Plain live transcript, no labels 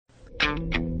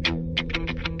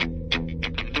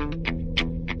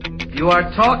You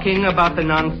are talking about the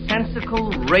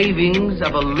nonsensical ravings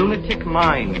of a lunatic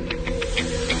mind.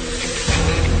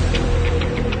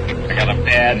 I got a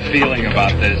bad feeling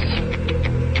about this.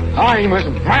 I'm as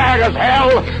mad as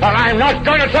hell, and I'm not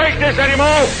going to take this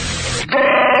anymore!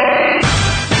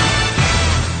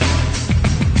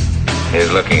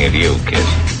 He's looking at you, kid.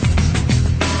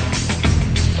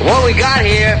 What we got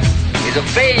here is a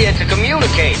failure to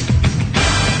communicate.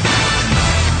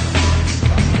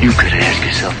 You could ask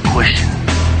yourself a question.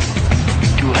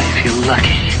 Do I feel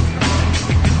lucky?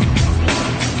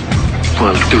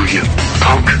 Well, do you,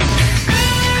 punk?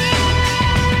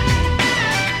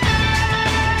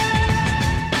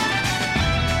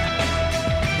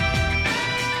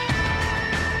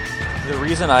 The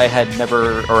reason I had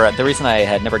never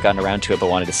gotten around to it but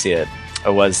wanted to see it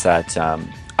was that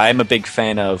I'm a big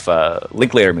fan of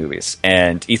Linklater movies,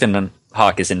 and Ethan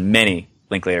Hawke is in many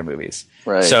Linklater movies.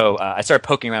 Right. So I started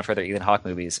poking around for other Ethan Hawke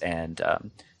movies, and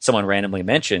someone randomly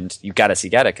mentioned, you've got to see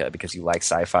Gattaca because you like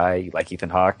sci-fi, you like Ethan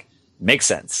Hawke. Makes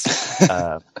sense.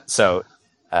 So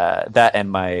that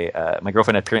and my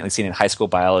girlfriend had apparently seen it in high school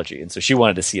biology, and so she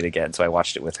wanted to see it again, so I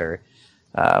watched it with her.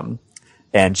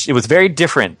 And it was very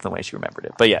different the way she remembered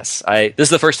it. But yes, this is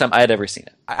the first time I had ever seen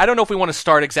it. I don't know if we want to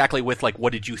start exactly with, like,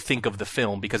 what did you think of the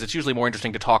film? Because it's usually more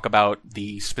interesting to talk about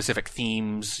the specific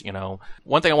themes, you know.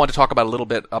 One thing I wanted to talk about a little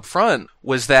bit up front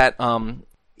was that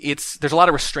there's a lot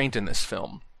of restraint in this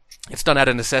film. It's done out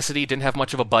of necessity, didn't have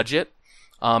much of a budget.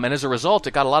 And as a result,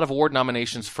 it got a lot of award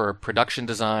nominations for production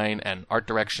design and art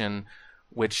direction,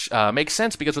 which makes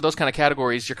sense because with those kind of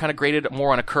categories, you're kind of graded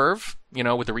more on a curve, you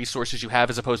know, with the resources you have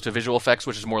as opposed to visual effects,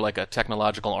 which is more like a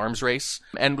technological arms race.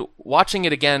 And watching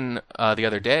it again the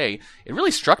other day, it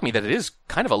really struck me that it is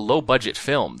kind of a low-budget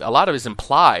film. A lot of it is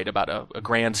implied about a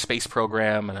grand space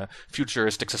program and a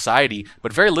futuristic society,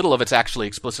 but very little of it's actually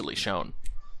explicitly shown.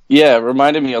 Yeah, it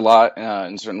reminded me a lot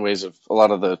in certain ways of a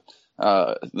lot of the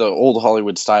old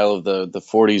Hollywood style of the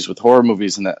 40s with horror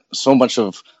movies, and that so much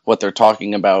of what they're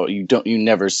talking about you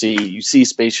never see. You see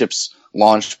spaceships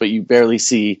launched, but you barely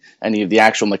see any of the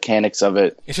actual mechanics of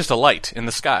it. It's just a light in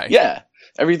the sky. Yeah.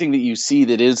 Everything that you see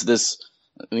that is this,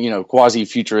 you know,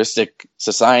 quasi-futuristic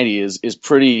society is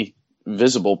pretty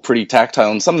visible, pretty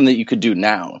tactile, and something that you could do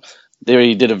now.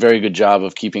 They did a very good job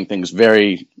of keeping things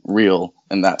very real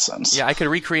in that sense. Yeah, I could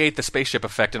recreate the spaceship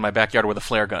effect in my backyard with a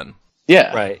flare gun.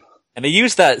 Yeah. Right. And they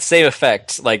used that same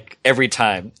effect like every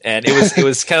time, and it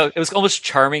was almost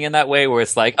charming in that way, where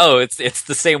it's like, oh, it's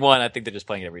the same one. I think they're just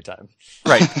playing it every time.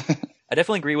 Right. I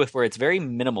definitely agree with where it's very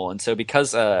minimal, and so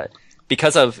because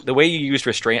of the way you used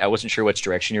restraint, I wasn't sure which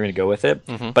direction you were going to go with it.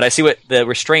 Mm-hmm. But I see what the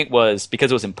restraint was because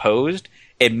it was imposed.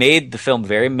 It made the film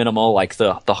very minimal. Like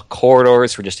the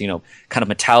corridors were just, you know, kind of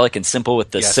metallic and simple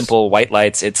with the simple white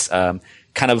lights. It's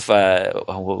kind of I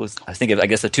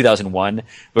guess the 2001,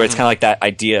 where it's kind of like that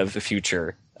idea of the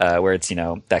future, where it's, you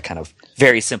know, that kind of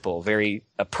very simple, very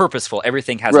purposeful.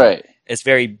 Everything has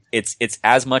it's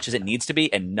as much as it needs to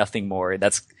be and nothing more.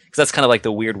 That's kind of like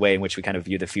the weird way in which we kind of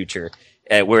view the future,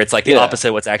 where it's like the opposite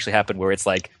of what's actually happened, where it's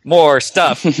like more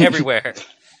stuff everywhere.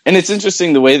 And it's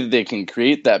interesting the way that they can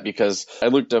create that, because I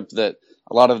looked up that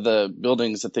a lot of the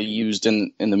buildings that they used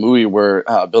in the movie were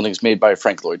buildings made by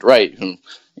Frank Lloyd Wright,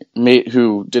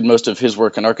 who did most of his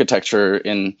work in architecture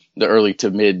in the early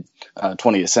to mid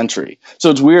 20th century.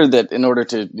 So it's weird that in order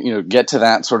to, you know, get to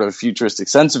that sort of futuristic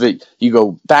sense of it, you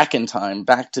go back in time,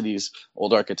 back to these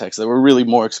old architects that were really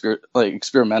more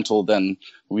experimental than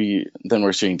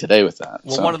we're seeing today with that.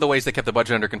 Well, one of the ways they kept the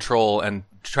budget under control and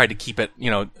tried to keep it, you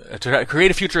know, to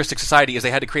create a futuristic society is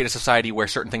they had to create a society where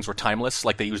certain things were timeless,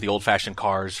 like they used the old-fashioned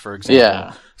cars, for example.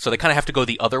 Yeah. So they kind of have to go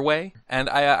the other way. And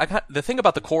the thing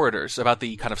about the corridors, about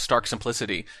the kind of stark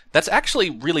simplicity, that's actually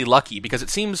really lucky, because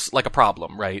it seems like a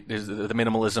problem, right? There's the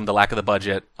minimalism, the lack of the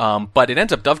budget. But it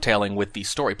ends up dovetailing with the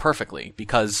story perfectly,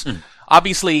 because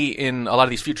obviously in a lot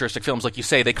of these futuristic films, like you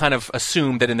say, they kind of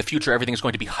assume that in the future everything's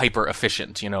going to be hyper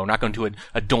efficient, you know, not going to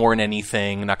adorn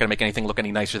anything, not going to make anything look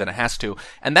any nicer than it has to.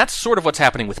 And that's sort of what's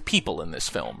happening with people in this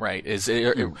film, right?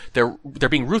 They're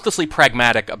being ruthlessly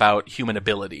pragmatic about human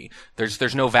ability.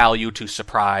 There's no value to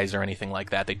surprise or anything like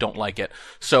that. They don't like it.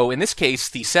 So in this case,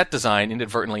 the set design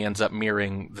inadvertently ends up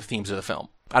mirroring the themes of the film.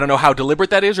 I don't know how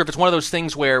deliberate that is, or if it's one of those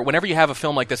things where whenever you have a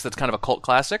film like this that's kind of a cult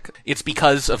classic, it's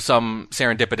because of some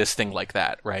serendipitous thing like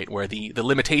that, right? Where the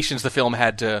limitations the film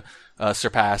had to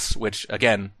surpass, which,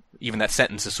 again, even that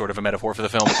sentence is sort of a metaphor for the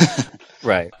film,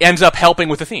 Right. ends up helping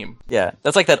with the theme. Yeah,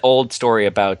 that's like that old story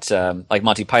about like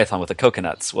Monty Python with the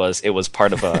coconuts. It was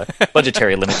part of a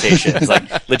budgetary limitations.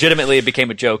 Like legitimately, it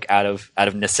became a joke out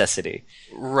of necessity.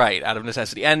 Right, out of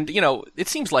necessity. And it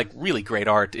seems like really great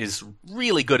art is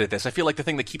really good at this. I feel like the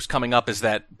thing that keeps coming up is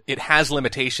that it has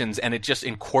limitations and it just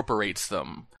incorporates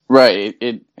them. Right.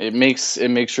 It makes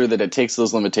sure that it takes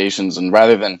those limitations, and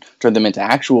rather than turn them into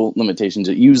actual limitations,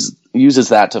 it uses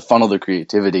that to funnel the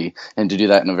creativity and to do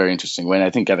that in a very interesting way. And I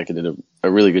think Gattaca did a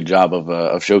really good job of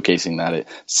showcasing that. It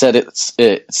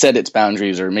set its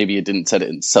boundaries, or maybe it didn't set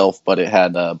it itself, but it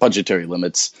had budgetary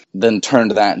limits. Then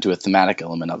turned that into a thematic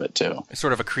element of it too. It's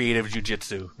sort of a creative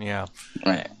jujitsu. Yeah.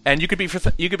 Right. And you could be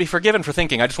forgiven for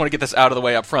thinking. I just want to get this out of the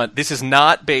way up front. This is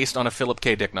not based on a Philip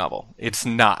K. Dick novel. It's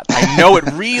not. I know it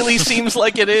really seems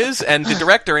like it is, and the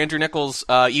director Andrew Nichols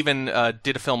even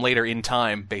did a film later, In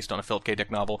Time, based on a Philip K.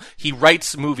 Dick novel. He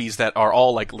writes movies that are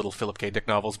all like little Philip K. Dick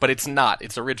novels, but it's not.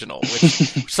 It's original, which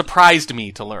surprised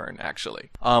me to learn,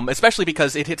 actually. Especially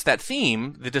because it hits that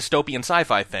theme, the dystopian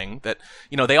sci-fi thing, that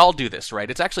they all do this, right?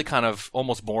 It's actually kind of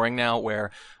almost boring now, where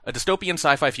a dystopian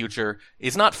sci-fi future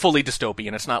is not fully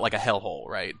dystopian. It's not like a hellhole,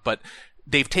 right? But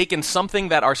they've taken something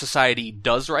that our society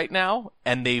does right now,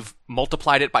 and they've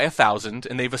multiplied it by 1,000,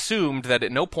 and they've assumed that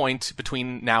at no point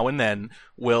between now and then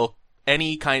will there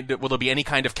be any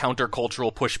kind of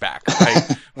countercultural pushback,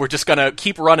 right? We're just gonna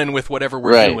keep running with whatever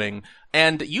we're doing.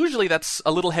 And usually that's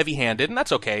a little heavy-handed, and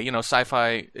that's okay.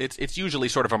 Sci-fi, it's usually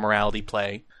sort of a morality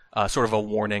play. Sort of a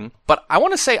warning. But I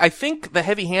want to say I think the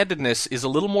heavy-handedness is a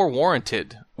little more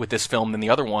warranted with this film than the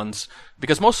other ones,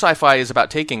 because most sci-fi is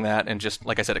about taking that and just,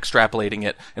 like I said, extrapolating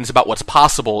it, and it's about what's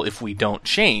possible if we don't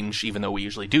change, even though we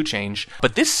usually do change.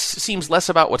 But this seems less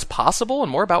about what's possible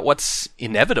and more about what's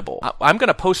inevitable. I'm going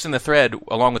to post in the thread,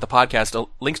 along with the podcast,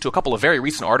 links to a couple of very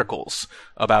recent articles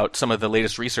about some of the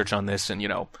latest research on this, and,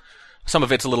 some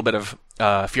of it's a little bit of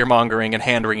fear-mongering and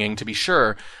hand-wringing, to be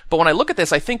sure. But when I look at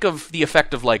this, I think of the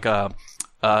effect of like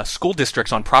school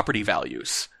districts on property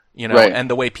values, Right. And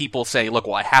the way people say, look,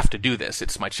 well, I have to do this.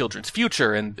 It's my children's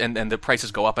future, and the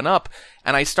prices go up and up.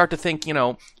 And I start to think,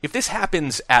 if this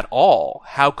happens at all,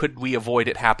 how could we avoid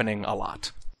it happening a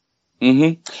lot?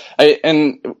 Mm-hmm.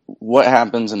 And what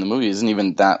happens in the movie isn't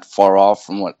even that far off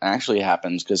from what actually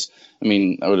happens, because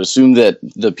I would assume that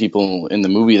the people in the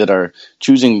movie that are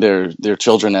choosing their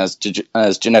children as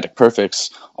genetic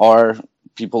perfects are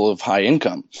people of high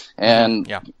income,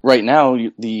 and right now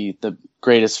the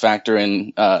greatest factor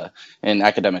in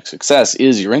academic success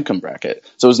is your income bracket.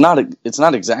 So it's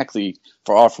not exactly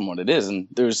far off from what it is, and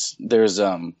there's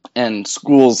and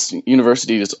schools,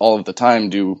 universities all of the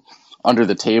time do under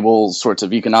the table sorts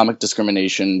of economic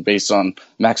discrimination based on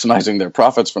maximizing their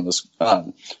profits from this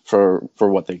for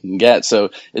what they can get. So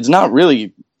it's not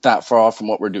really that far off from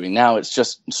what we're doing now. It's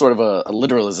just sort of a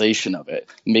literalization of it,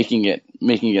 making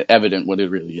it evident what it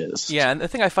really is. Yeah, and the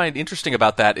thing I find interesting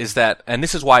about that is that, and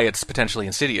this is why it's potentially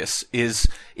insidious, is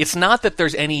it's not that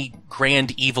there's any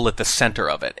grand evil at the center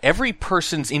of it. Every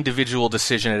person's individual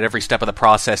decision at every step of the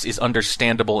process is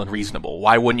understandable and reasonable.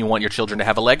 Why wouldn't you want your children to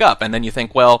have a leg up? And then you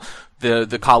think, well,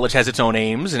 the college has its own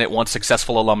aims and it wants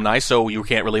successful alumni, so you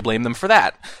can't really blame them for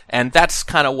that. And that's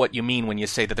kind of what you mean when you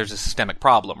say that there's a systemic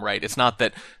problem, right? It's not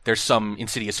that there's some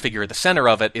insidious figure at the center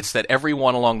of it. It's that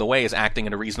everyone along the way is acting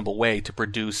in a reasonable way to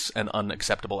produce an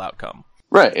unacceptable outcome.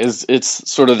 Right.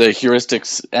 It's sort of the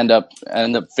heuristics end up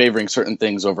favoring certain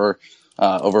things over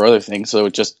other things. So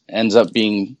it just ends up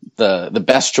being the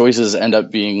best choices end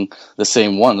up being the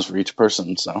same ones for each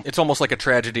person. So it's almost like a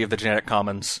tragedy of the genetic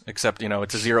commons, except,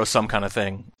 it's a zero-sum kind of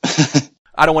thing.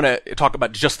 I don't want to talk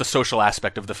about just the social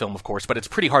aspect of the film, of course, but it's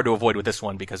pretty hard to avoid with this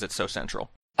one because it's so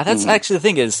central. That's actually the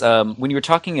thing is, when you were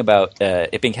talking about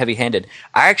it being heavy-handed,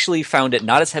 I actually found it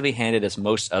not as heavy-handed as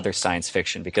most other science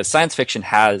fiction, because science fiction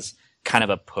has kind of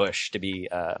a push to be,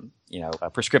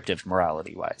 prescriptive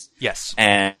morality-wise. Yes.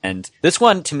 And this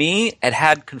one, to me, it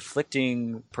had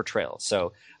conflicting portrayals.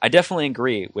 So I definitely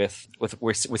agree with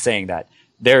saying that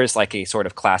there's like a sort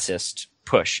of classist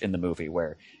push in the movie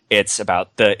where it's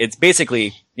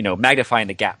basically, magnifying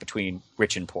the gap between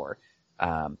rich and poor.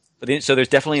 So there's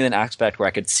definitely an aspect where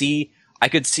I could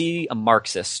see a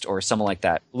Marxist or someone like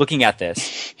that looking at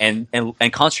this and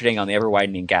concentrating on the ever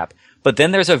widening gap. But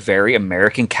then there's a very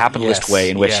American capitalist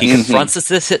way in which he confronts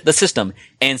the system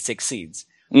and succeeds.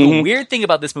 The weird thing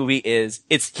about this movie is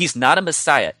he's not a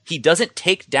messiah. He doesn't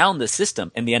take down the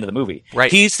system in the end of the movie. Right.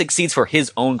 He succeeds for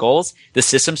his own goals. The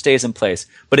system stays in place,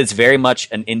 but it's very much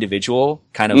an individual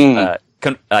kind of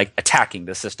like attacking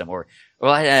the system or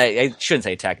Well, I shouldn't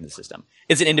say attacking the system.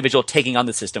 It's an individual taking on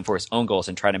the system for his own goals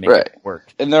and trying to make it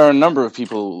work. And there are a number of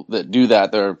people that do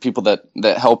that. There are people that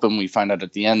help him. We find out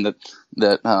at the end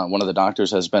that one of the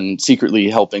doctors has been secretly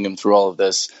helping him through all of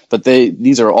this. But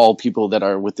these are all people that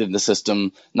are within the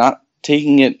system, not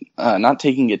taking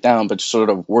it down, but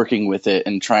sort of working with it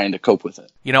and trying to cope with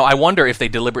it. You know, I wonder if they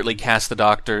deliberately cast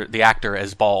the actor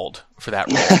as bald for that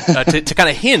role, to kind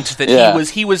of hint that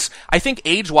he was, I think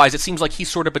age-wise, it seems like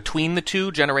he's sort of between the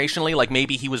two generationally, like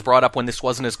maybe he was brought up when this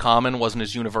wasn't as common, wasn't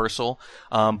as universal,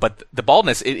 but the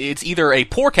baldness, it's either a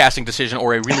poor casting decision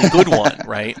or a really good one,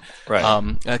 right?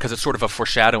 Right. Because it's sort of a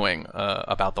foreshadowing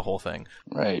about the whole thing.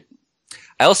 Right.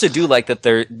 I also do like that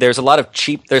there's a lot of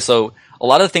a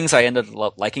lot of the things I ended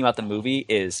up liking about the movie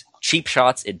is cheap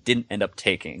shots it didn't end up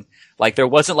taking. Like, there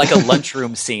wasn't like a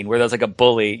lunchroom scene where there was like a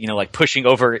bully, like pushing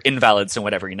over invalids and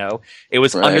whatever, It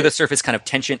was under the surface kind of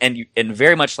tension, and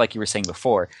very much like you were saying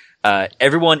before,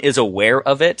 everyone is aware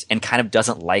of it and kind of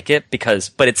doesn't like it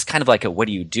but it's kind of like what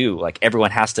do you do? Like,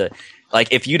 everyone has to, like,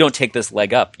 if you don't take this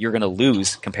leg up, you're going to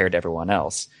lose compared to everyone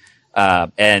else.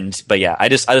 But yeah, I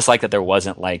just like that there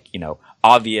wasn't like,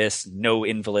 obvious no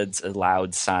invalids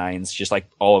allowed signs just like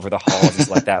all over the halls and stuff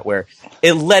like that, where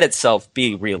it let itself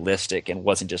be realistic and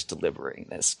wasn't just delivering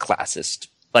this classist.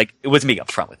 Like, it was me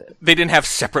up front with it. They didn't have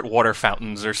separate water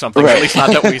fountains or something, at least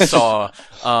not that we saw.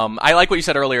 I like what you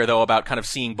said earlier, though, about kind of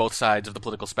seeing both sides of the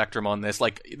political spectrum on this.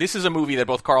 Like, this is a movie that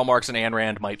both Karl Marx and Ayn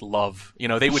Rand might love.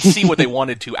 They would see what they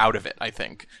wanted to out of it, I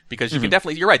think. Because you can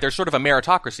definitely, you're right, there's sort of a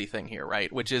meritocracy thing here,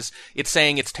 right? Which is, it's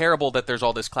saying it's terrible that there's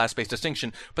all this class-based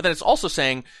distinction, but then it's also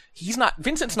saying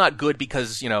Vincent's not good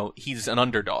because, he's an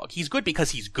underdog. He's good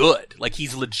because he's good. Like,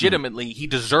 he's legitimately, he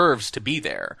deserves to be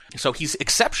there. So he's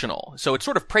exceptional. So it's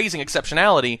sort of praising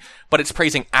exceptionality, but it's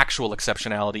praising actual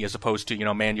exceptionality as opposed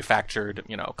to, manufactured,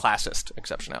 classist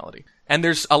exceptionality. And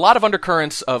there's a lot of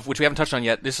undercurrents of, which we haven't touched on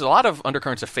yet, there's a lot of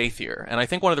undercurrents of faith here. And I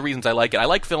think one of the reasons I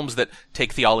like films that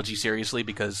take theology seriously,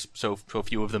 because so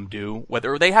few of them do.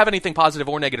 Whether they have anything positive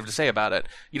or negative to say about it,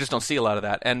 you just don't see a lot of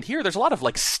that. And here, there's a lot of,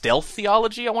 like, stealth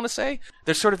theology, I want to say.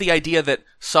 There's sort of the idea that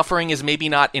suffering is maybe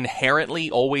not inherently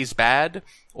always bad,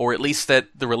 or at least that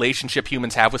the relationship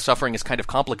humans have with suffering is kind of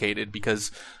complicated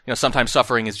because, sometimes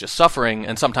suffering is just suffering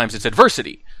and sometimes it's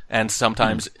adversity. And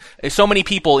sometimes so many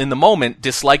people in the moment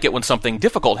dislike it when something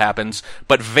difficult happens,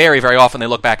 but very, very often they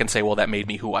look back and say, well, that made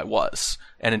me who I was.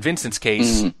 And in Vincent's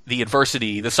case, the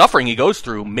adversity, the suffering he goes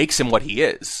through makes him what he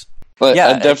is. But yeah,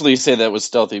 I'd definitely say that was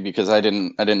stealthy because I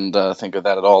didn't think of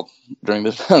that at all during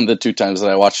the two times that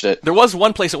I watched it. There was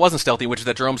one place it wasn't stealthy, which is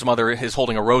that Jerome's mother is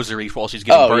holding a rosary while she's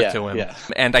giving birth to him. Yeah.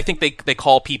 And I think they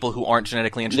call people who aren't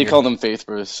genetically engineered. They call them faith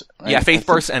births. Right? Yeah, faith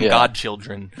births and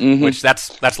godchildren, which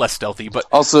that's less stealthy. But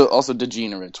also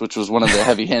degenerates, which was one of the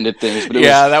heavy-handed things. But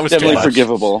that was definitely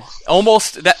forgivable.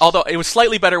 Almost that, although it was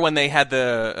slightly better when they had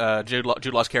the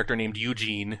Jude Law's character named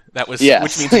Eugene. That was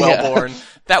which means well-born.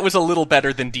 That was a little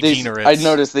better than degenerates. I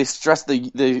noticed they stressed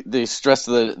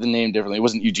the name differently. It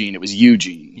wasn't Eugene, it was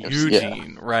Eugene.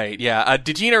 Eugene, right? Yeah,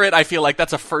 degenerate. I feel like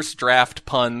that's a first draft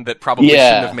pun that probably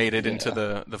shouldn't have made it into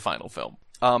the final film.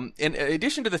 In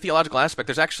addition to the theological aspect,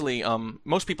 there's actually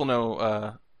most people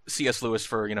know C.S. Lewis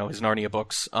for his Narnia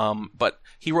books, but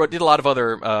he did a lot of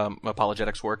other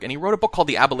apologetics work, and he wrote a book called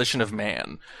The Abolition of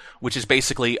Man, which is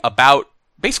basically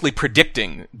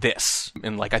predicting this.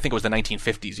 In I think it was the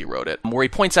 1950s he wrote it, where he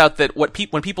points out that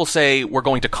when people say we're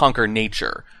going to conquer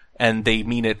nature, and they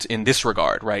mean it in this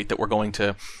regard, right, that we're going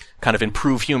to kind of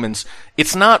improve humans,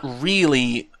 it's not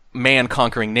really man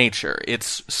conquering nature.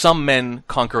 It's some men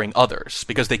conquering others,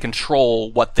 because they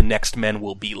control what the next men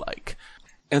will be like.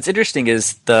 And what's interesting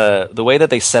is the way that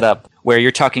they set up, where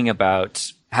you're talking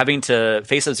about having to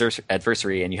face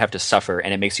adversity and you have to suffer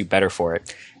and it makes you better for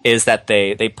it, is that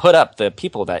they put up the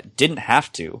people that didn't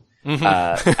have to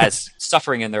as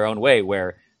suffering in their own way,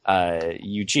 where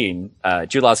Eugene,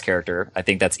 Jude Law's character, I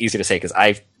think that's easy to say because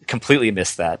I completely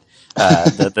missed that,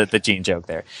 the Gene joke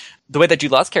there. The way that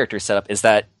Jude Law's character is set up is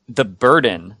that the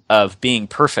burden of being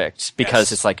perfect,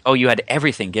 because it's like, oh, you had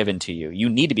everything given to you, you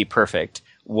need to be perfect,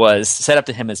 was set up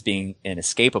to him as being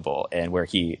inescapable, and where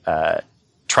he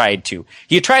tried to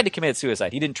commit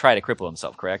suicide. He didn't try to cripple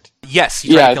himself, correct? Yes.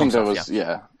 I think that was,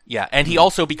 Yeah, and he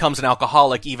also becomes an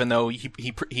alcoholic, even though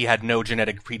he had no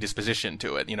genetic predisposition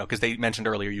to it, because they mentioned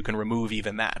earlier you can remove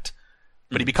even that.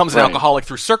 But he becomes an alcoholic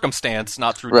through circumstance,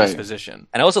 not through disposition.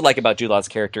 And I also like about Jude Law's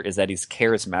character is that he's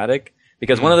charismatic,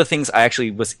 because one of the things I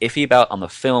actually was iffy about on the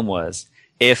film was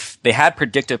if they had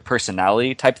predictive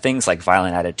personality type things like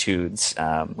violent attitudes,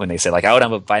 when they say like, I would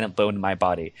have a violent bone in my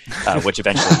body, which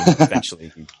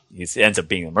eventually he ends up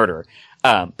being a murderer.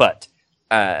 But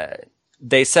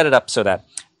they set it up so that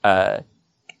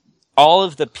all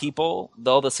of the people,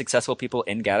 all the successful people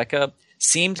in Gattaca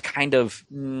seemed kind of,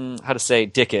 how to say,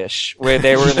 dickish, where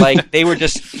they were like, they were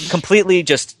just completely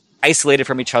just isolated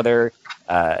from each other.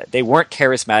 They weren't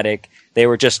charismatic. They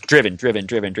were just driven,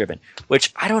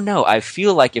 which I don't know. I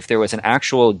feel like if there was an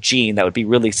actual gene that would be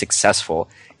really successful,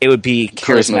 it would be charismatic.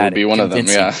 Charisma would be one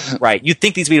convincing. Of them, yeah. Right. You'd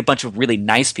think these would be a bunch of really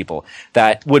nice people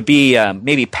that would be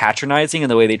maybe patronizing in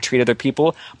the way they treat other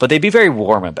people, but they'd be very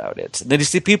warm about it.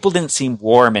 These people didn't seem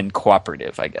warm and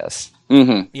cooperative, I guess.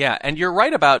 Mm-hmm. Yeah, and you're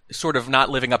right about sort of not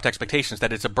living up to expectations,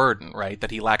 that it's a burden, right? That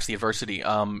he lacks the adversity.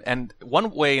 And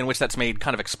one way in which that's made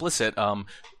kind of explicit,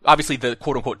 obviously the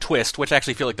quote-unquote twist, which I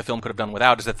actually feel like the film could have done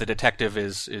without, is that the detective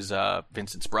is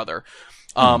Vincent's brother.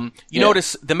 You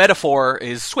notice the metaphor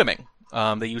is swimming.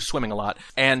 They use swimming a lot.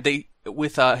 And they,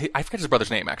 with, I forget his brother's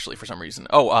name, actually, for some reason.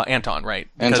 Anton, right?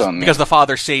 Because the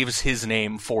father saves his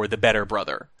name for the better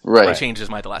brother. Right. He changes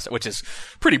my last, which is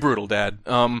pretty brutal, Dad.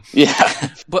 Yeah.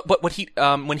 But what he,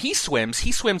 when he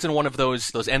swims in one of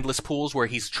those endless pools where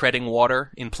he's treading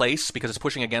water in place because it's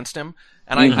pushing against him.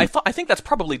 And I think that's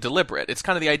probably deliberate. It's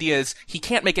kind of the idea is he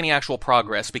can't make any actual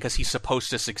progress because he's supposed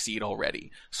to succeed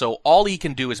already. So all he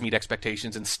can do is meet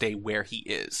expectations and stay where he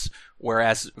is.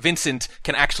 Whereas Vincent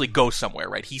can actually go somewhere,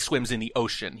 right? He swims in the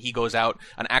ocean. He goes out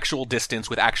an actual distance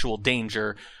with actual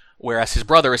danger. Whereas his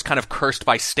brother is kind of cursed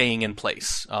by staying in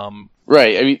place.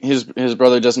 Right. I mean, his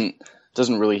brother doesn't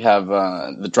really have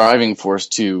the driving force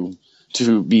to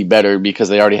be better because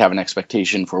they already have an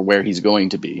expectation for where he's going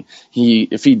to be.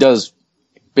 If he does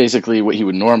basically what he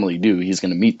would normally do, he's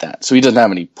going to meet that. So he doesn't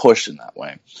have any push in that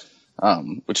way.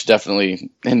 Which definitely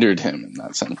hindered him in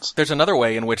that sense. There's another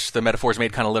way in which the metaphor is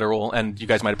made kind of literal, and you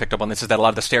guys might have picked up on this, is that a lot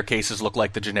of the staircases look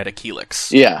like the genetic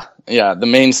helix. Yeah. The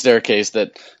main staircase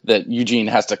that Eugene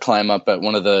has to climb up at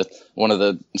one of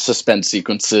the suspense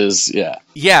sequences. Yeah.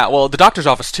 Yeah. Well, the doctor's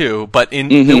office too, but in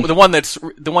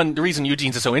the reason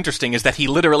Eugene's is so interesting is that he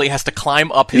literally has to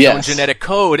climb up his own genetic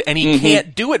code, and he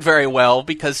can't do it very well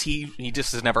because he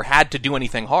just has never had to do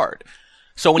anything hard.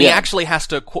 So when he actually has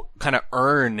to kind of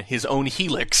earn his own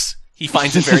helix, he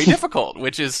finds it very difficult,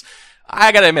 which is,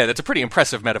 I gotta admit, it's a pretty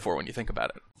impressive metaphor when you think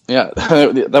about it. Yeah,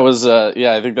 that was,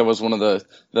 I think that was one of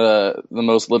the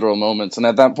most literal moments. And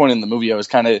at that point in the movie, I was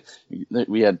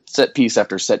we had set piece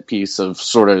after set piece of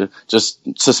sort of just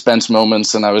suspense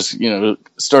moments. And I was,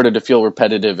 started to feel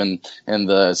repetitive and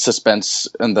the suspense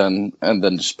and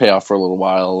then just pay off for a little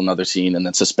while, another scene and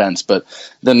then suspense. But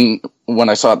then when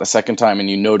I saw it the second time and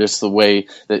you notice the way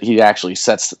that he actually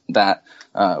sets that,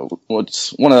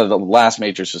 what's one of the last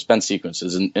major suspense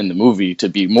sequences in the movie to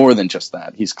be more than just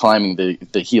that. He's climbing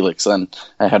the helix, and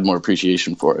I had more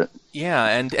appreciation for it. Yeah,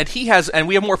 and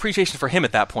we have more appreciation for him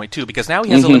at that point too, because now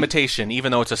he has a limitation,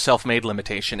 even though it's a self-made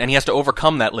limitation, and he has to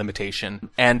overcome that limitation.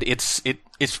 And it's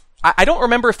I don't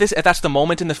remember if that's the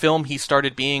moment in the film he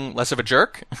started being less of a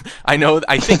jerk. I know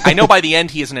by the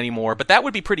end he isn't anymore, but that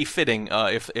would be pretty fitting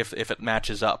if it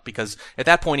matches up, because at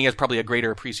that point he has probably a greater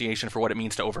appreciation for what it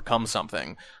means to overcome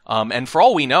something. And for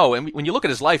all we know, and when you look at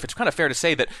his life, it's kind of fair to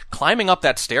say that climbing up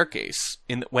that staircase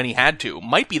when he had to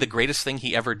might be the greatest thing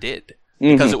he ever did,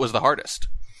 because it was the hardest.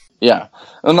 Yeah,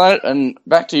 and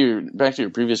back to your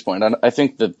previous point, I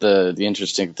think that the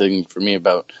interesting thing for me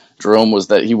about Jerome was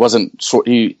that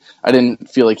I didn't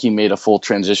feel like he made a full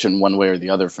transition one way or the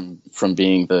other from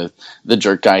being the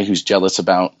jerk guy who's jealous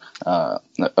about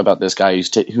this guy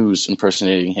who's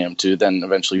impersonating him to then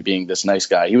eventually being this nice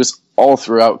guy. He was all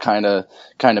throughout kind of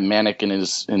manic in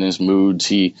his moods.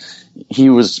 He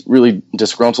was really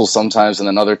disgruntled sometimes, and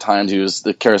then other times he was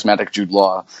the charismatic Jude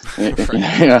Law.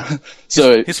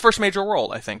 So his first major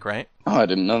role, I think, right? Oh, I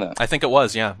didn't know that. I think it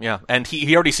was, yeah. And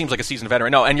he already seems like a seasoned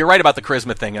veteran. No, and you're right about the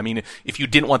charisma thing. I mean, if you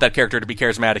didn't want that character to be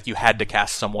charismatic, you had to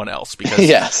cast someone else, because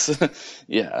yes,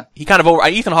 yeah. He kind of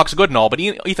Ethan Hawke's good and all, but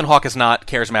Ethan Hawke is not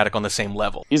charismatic on the same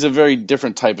level. He's a very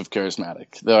different type of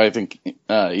charismatic, though. I think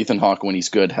Ethan Hawke, when he's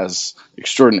good, has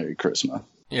extraordinary charisma.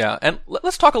 Yeah, and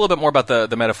let's talk a little bit more about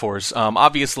the metaphors.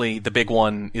 Obviously, the big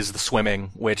one is the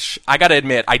swimming, which I gotta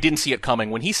admit, I didn't see it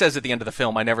coming. When he says at the end of the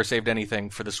film, I never saved anything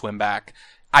for the swim back,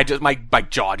 my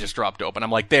jaw just dropped open.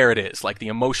 I'm like, there it is, like the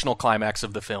emotional climax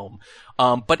of the film.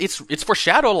 But it's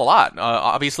foreshadowed a lot.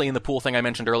 Obviously, in the pool thing I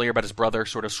mentioned earlier about his brother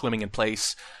sort of swimming in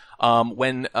place.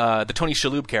 When the Tony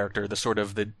Shalhoub character, the sort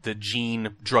of the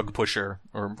gene drug pusher,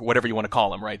 or whatever you want to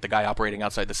call him, right, the guy operating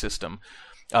outside the system.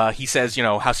 He says,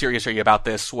 how serious are you about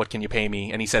this? What can you pay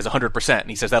me? And he says 100%. And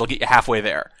he says, that'll get you halfway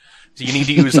there. So you need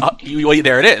to use,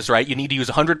 there it is, right? You need to use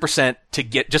 100% to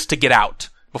get out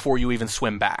before you even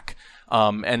swim back.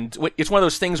 And it's one of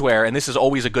those things where, and this is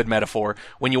always a good metaphor,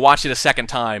 when you watch it a second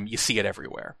time, you see it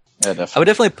everywhere. Yeah, definitely. I would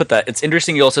definitely put that. It's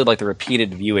interesting you also like the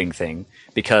repeated viewing thing,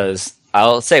 because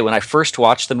I'll say when I first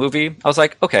watched the movie, I was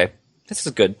like, okay, this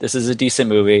is good. This is a decent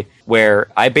movie, where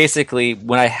I basically,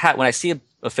 when I see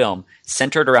a film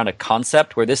centered around a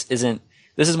concept where this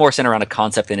is more centered around a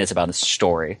concept than it's about a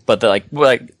story. But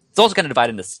it's also kind of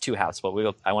divided into two halves, but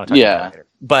I want to talk about that later.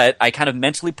 But I kind of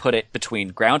mentally put it between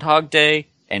Groundhog Day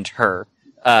and Her,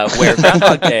 where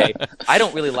Groundhog Day, I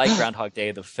don't really like Groundhog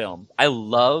Day, the film. I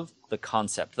love the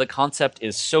concept. The concept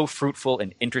is so fruitful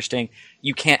and interesting.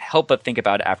 You can't help but think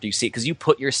about it after you see it, because you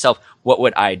put yourself, what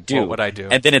would I do? What would I do?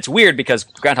 And then it's weird because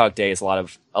Groundhog Day is a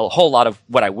whole lot of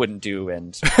what I wouldn't do,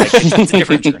 and it's a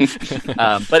different journey.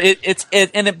 But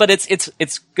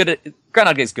it's good.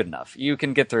 Groundhog Day is good enough. You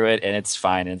can get through it, and it's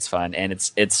fine, and it's fun, and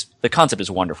it's the concept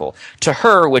is wonderful. To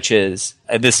Her, which is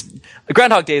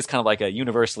Groundhog Day is kind of like a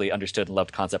universally understood and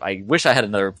loved concept. I wish I had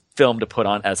another film to put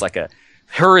on as like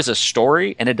Her is a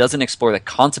story, and it doesn't explore the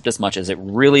concept as much as it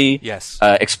really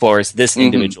explores this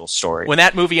individual story. When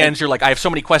that movie ends, you're like, I have so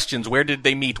many questions. Where did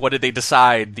they meet? What did they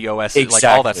decide? The OS, exactly.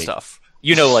 Like all that stuff.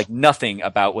 You know, like nothing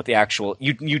about what the actual.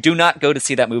 You do not go to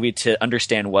see that movie to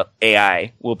understand what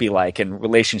AI will be like and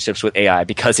relationships with AI,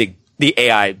 because the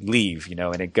AI leave,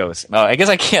 and it goes. Oh, I guess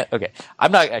I can't. Okay,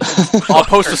 I'm not. I'll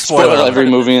post a spoiler. Spoil every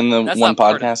movie in the one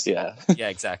podcast. Yeah. Yeah,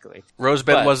 exactly.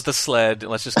 Rosebud was the sled.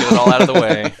 Let's just get it all out of the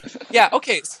way. Yeah.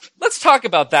 Okay. Let's talk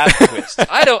about that twist.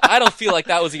 I don't feel like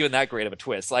that was even that great of a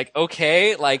twist. Like,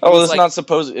 okay, like. Oh,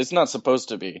 it's not supposed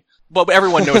to be. Well,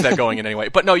 everyone knows that going in anyway.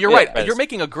 But no, you're right. You're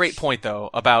making a great point,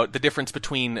 though, about the difference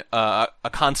between a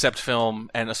concept film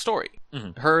and a story.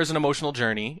 Mm-hmm. Her is an emotional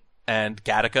journey, and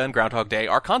Gattaca and Groundhog Day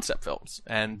are concept films.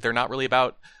 And they're not really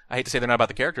about, I hate to say they're not about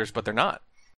the characters, but they're not.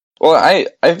 Well, I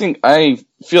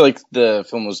feel like the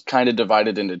film was kind of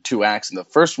divided into two acts, and the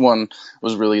first one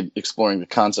was really exploring the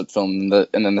concept film,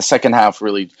 and then the second half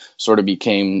really sort of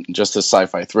became just a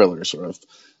sci-fi thriller sort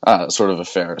of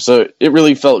affair. So it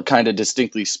really felt kind of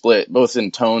distinctly split, both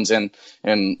in tones and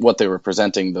what they were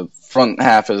presenting. The front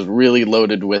half is really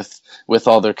loaded with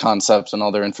all their concepts and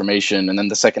all their information, and then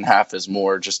the second half is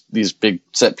more just these big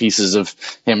set pieces of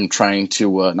him trying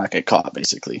to not get caught,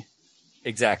 basically.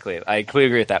 Exactly. I completely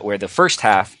agree with that, where the first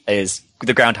half is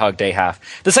the Groundhog Day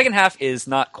half. The second half is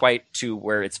not quite to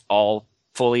where it's all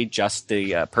fully just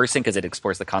the person, because it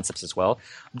explores the concepts as well.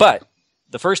 But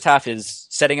the first half is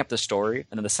setting up the story,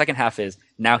 and then the second half is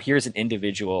now here's an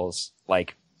individual's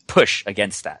like push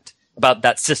against that, about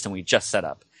that system we just set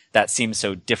up that seems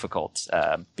so difficult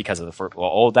because of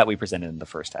all that we presented in the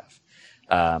first half.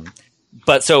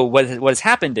 But so what has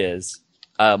happened is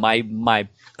my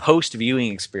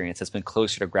post-viewing experience has been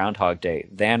closer to Groundhog Day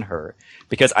than Her,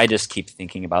 because I just keep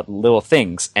thinking about little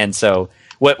things. And so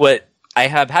what I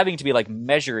have having to be like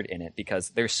measured in it,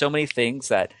 because there's so many things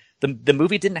that the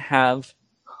movie didn't have,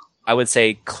 I would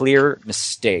say, clear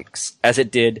mistakes as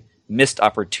it did missed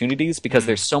opportunities, because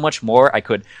there's so much more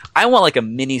I want like a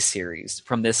mini series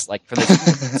from this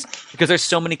because there's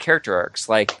so many character arcs.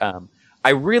 Like, I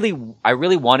really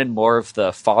wanted more of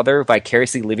the father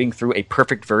vicariously living through a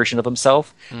perfect version of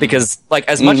himself, because like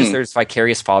as much as there's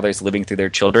vicarious fathers living through their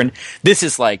children, this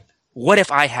is like, what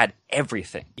if I had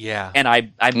everything? Yeah. And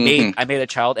I made a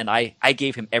child, and I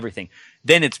gave him everything.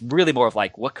 Then it's really more of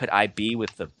like, what could I be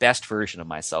with the best version of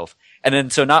myself? And then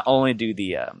so not only do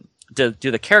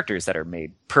the characters that are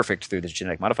made perfect through this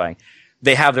genetic modifying,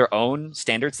 they have their own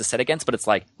standards to set against, but it's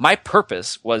like, my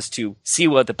purpose was to see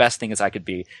what the best thing is I could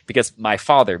be, because my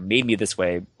father made me this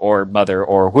way, or mother,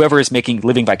 or whoever is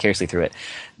living vicariously through it.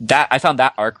 I found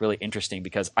that arc really interesting,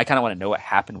 because I kind of want to know what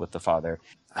happened with the father.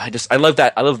 I love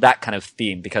that. I love that kind of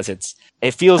theme, because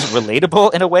it feels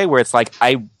relatable in a way where it's like,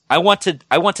 I want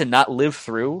to not live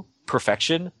through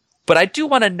perfection, but I do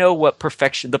want to know what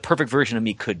the perfect version of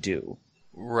me could do.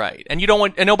 Right. And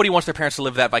nobody wants their parents to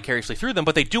live that vicariously through them,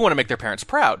 but they do want to make their parents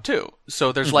proud too.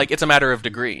 So there's it's a matter of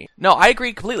degree. No, I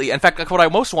agree completely. In fact, what I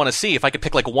most want to see, if I could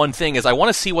pick like one thing, is I want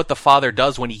to see what the father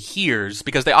does when he hears,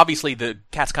 because the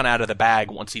cat's kind of out of the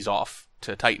bag once he's off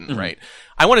to Titan, right?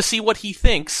 I want to see what he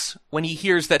thinks when he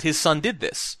hears that his son did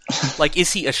this. Like,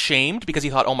 is he ashamed because he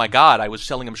thought, oh my God, I was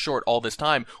selling him short all this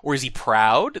time? Or is he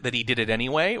proud that he did it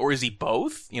anyway? Or is he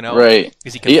both? Right.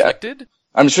 Is he conflicted? Yeah.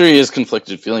 I'm sure he has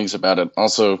conflicted feelings about it.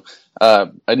 Also,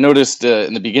 I noticed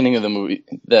in the beginning of the movie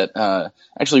that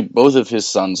actually both of his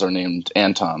sons are named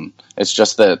Anton. It's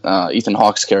just that Ethan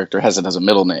Hawke's character has it as a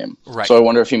middle name. Right. So I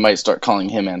wonder if he might start calling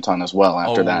him Anton as well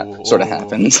after that sort of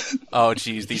happens. Oh,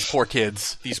 geez, these poor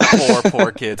kids. These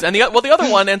poor kids. And the other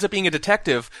one ends up being a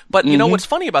detective. But, you know, what's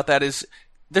funny about that is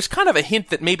there's kind of a hint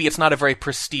that maybe it's not a very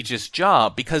prestigious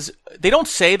job, because they don't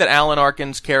say that Alan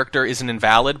Arkin's character is an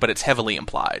invalid, but it's heavily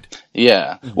implied.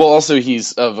 Yeah. Well, also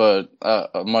he's of a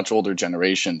much older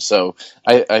generation, so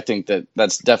I think that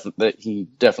he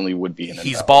definitely would be an invalid.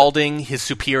 He's balding. His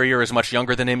superior is much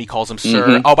younger than him. He calls him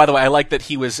sir. Oh, by the way, I like that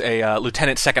he was a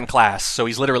lieutenant second class, so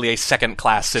he's literally a second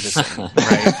class citizen,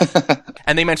 right?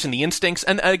 And they mention the instincts,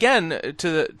 and again,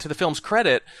 to the film's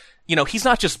credit, he's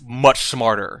not just much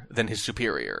smarter than his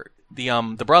superior.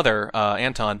 The brother,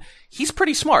 Anton, he's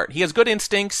pretty smart. He has good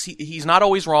instincts. He's not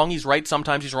always wrong. He's right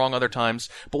sometimes. He's wrong other times.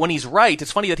 But when he's right,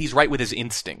 it's funny that he's right with his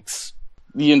instincts.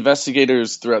 The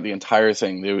investigators throughout the entire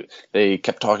thing, they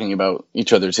kept talking about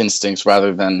each other's instincts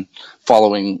rather than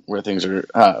following where things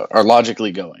are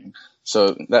logically going.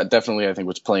 So that definitely, I think,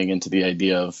 was playing into the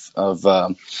idea of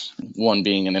one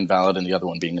being an invalid and the other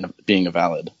one being a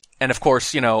valid. And of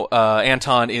course,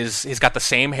 Anton he's got the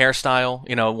same hairstyle.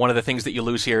 One of the things that you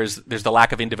lose here is there's the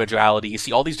lack of individuality. You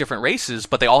see all these different races,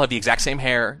 but they all have the exact same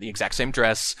hair, the exact same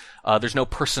dress. There's no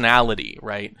personality,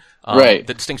 right? Right.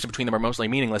 The distinction between them are mostly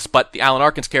meaningless. But the Alan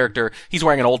Arkin's character, he's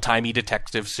wearing an old-timey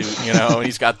detective suit, and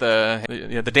he's got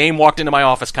the dame walked into my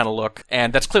office kind of look.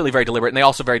 And that's clearly very deliberate. And they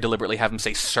also very deliberately have him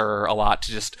say sir a lot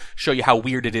to just show you how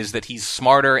weird it is that he's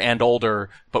smarter and older,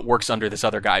 but works under this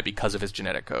other guy because of his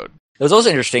genetic code. It was also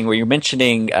interesting where you're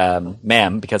mentioning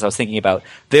ma'am, because I was thinking about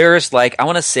there's I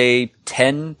want to say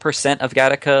 10% of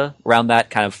Gattaca, around that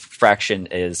kind of fraction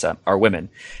are women.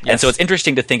 Yes. And so it's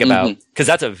interesting to think about, because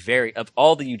that's of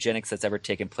all the eugenics that's ever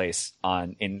taken place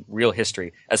in real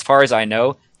history, as far as I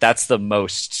know, that's the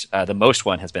most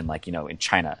one has been in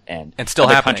China and still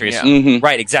other happening, countries. yeah.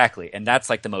 Right, exactly. And that's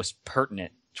the most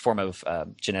pertinent form of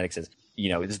genetics is,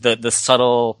 is the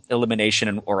subtle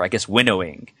elimination or I guess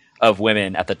winnowing of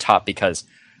women at the top, because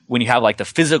when you have the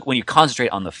physical, when you concentrate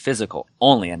on the physical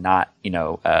only and not,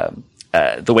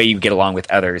 the way you get along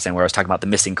with others, and where I was talking about the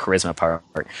missing charisma part,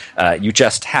 you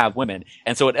just have women.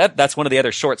 And so that's one of the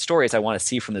other short stories I want to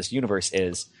see from this universe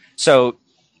is, so,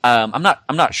 I'm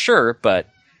not sure, but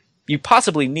you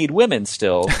possibly need women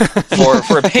still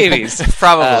for babies.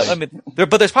 Probably.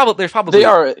 But there's probably they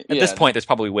are, at this point, there's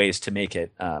probably ways to make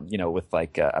it, with I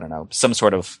don't know, some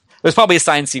sort of, there's probably a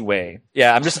sciencey way.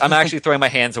 Yeah, I'm actually throwing my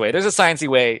hands away. There's a sciencey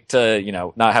way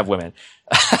to, not have women.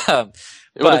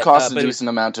 It would have cost a decent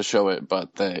amount to show it, but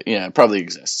it probably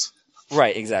exists.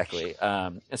 Right, exactly.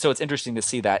 And so it's interesting to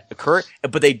see that occur,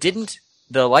 but they didn't.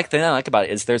 The thing I like about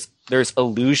it is there's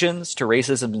allusions to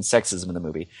racism and sexism in the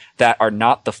movie that are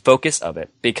not the focus of it,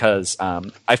 because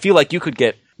I feel like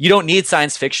you don't need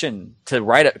science fiction to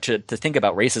write to think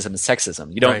about racism and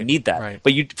sexism. You don't need that. Right.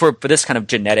 But for this kind of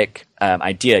genetic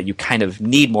idea, you kind of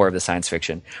need more of the science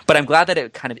fiction. But I'm glad that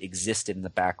it kind of existed in the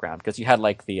background, because you had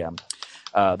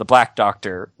the Black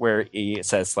Doctor, where he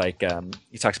says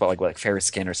he talks about fair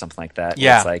skin or something like that.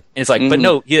 Yeah, but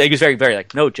no, he was very very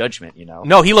no judgment.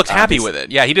 No, he looked happy with it.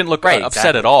 Yeah, he didn't look upset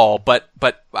exactly. at all. But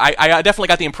I definitely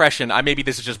got the impression. Maybe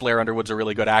this is just Blair Underwood's a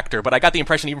really good actor, but I got the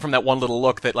impression even from that one little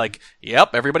look that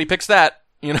yep, everybody picks that.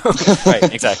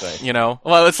 Right, exactly.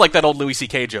 Well, it's like that old Louis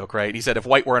C.K. joke, right? He said, if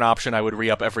white were an option, I would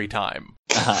re-up every time.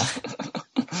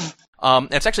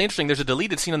 It's actually interesting. There's a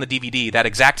deleted scene on the DVD, that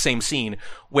exact same scene,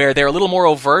 where they're a little more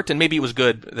overt, and maybe it was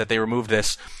good that they removed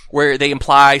this, where they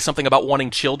imply something about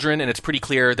wanting children, and it's pretty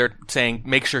clear they're saying,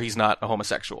 make sure he's not a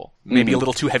homosexual. Maybe a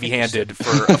little too heavy-handed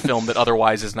for a film that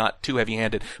otherwise is not too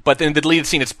heavy-handed. But in the deleted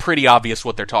scene, it's pretty obvious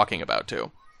what they're talking about,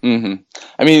 too. Mm-hmm.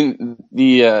 I mean,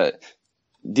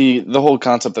 the whole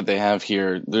concept that they have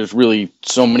here, there's really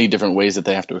so many different ways that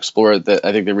they have to explore it that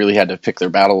I think they really had to pick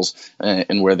their battles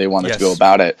and where they wanted to go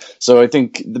about it. So I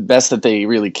think the best that they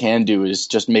really can do is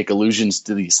just make allusions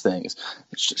to these things,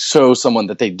 show someone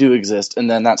that they do exist, and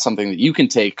then that's something that you can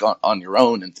take on your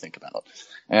own and think about.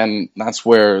 And that's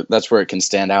where it can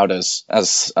stand out as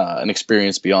an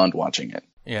experience beyond watching it.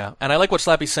 Yeah, and I like what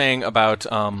Slappy's saying about,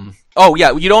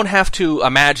 you don't have to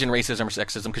imagine racism or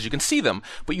sexism because you can see them,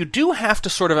 but you do have to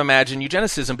sort of imagine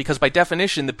eugenicism because by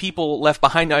definition, the people left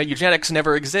behind by eugenics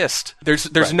never exist.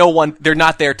 There's no one, they're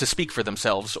not there to speak for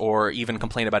themselves or even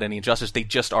complain about any injustice, they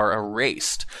just are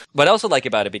erased. What I also like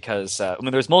about it, because,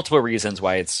 there's multiple reasons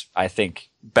why it's, I think,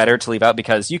 better to leave out,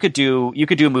 because you could do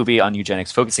a movie on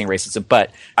eugenics focusing on racism,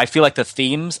 but I feel like the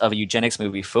themes of a eugenics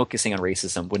movie focusing on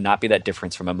racism would not be that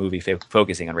different from a movie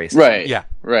focusing on racism. Right. Yeah.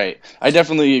 Right. I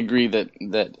definitely agree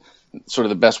that sort of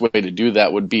the best way to do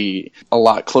that would be a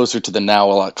lot closer to the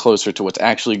now, a lot closer to what's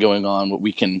actually going on, what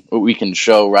we can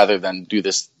show, rather than do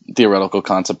this theoretical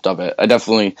concept of it. I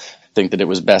definitely think that it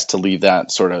was best to leave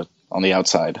that sort of on the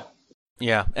outside.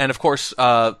 Yeah, and of course,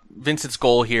 Vincent's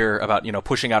goal here about,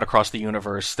 pushing out across the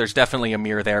universe, there's definitely a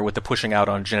mirror there with the pushing out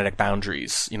on genetic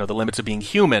boundaries. The limits of being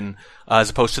human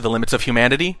as opposed to the limits of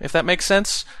humanity, if that makes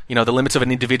sense. The limits of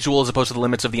an individual as opposed to the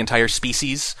limits of the entire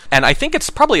species. And I think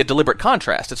it's probably a deliberate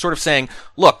contrast. It's sort of saying,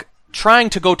 look, trying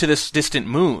to go to this distant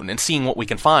moon and seeing what we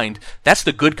can find, that's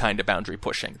the good kind of boundary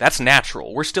pushing. That's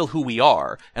natural. We're still who we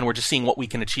are, and we're just seeing what we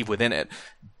can achieve within it.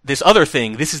 This other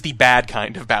thing, this is the bad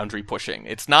kind of boundary pushing.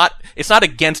 It's not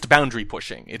against boundary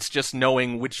pushing. It's just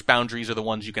knowing which boundaries are the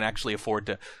ones you can actually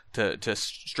afford to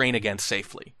strain against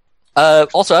safely.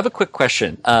 Also, I have a quick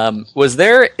question. Is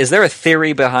there a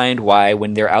theory behind why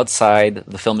when they're outside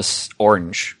the film is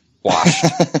orange washed?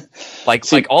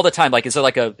 like all the time? Like, is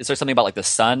there something about like the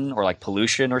sun or like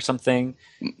pollution or something?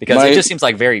 Because it just seems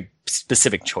like very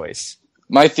specific choice.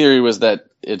 My theory was that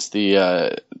it's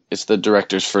the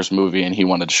director's first movie and he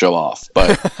wanted to show off, but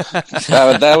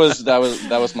that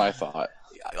was my thought.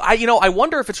 I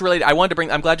wonder if it's related.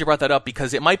 I'm glad you brought that up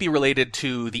because it might be related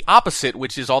to the opposite,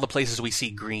 which is all the places we see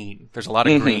green. There's a lot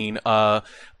of green. I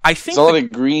think there's a lot of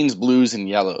greens, blues, and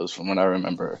yellows from what I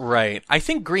remember. Right. I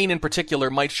think green in particular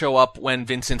might show up when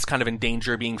Vincent's kind of in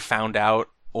danger of being found out.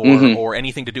 Or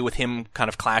anything to do with him kind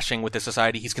of clashing with the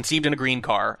society. He's conceived in a green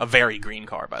car, a very green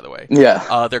car, by the way.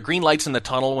 Yeah. There are green lights in the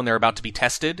tunnel when they're about to be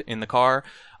tested in the car.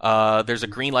 There's a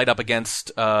green light up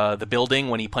against the building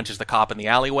when he punches the cop in the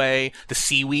alleyway. The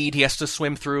seaweed he has to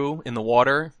swim through in the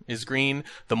water is green.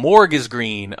 The morgue is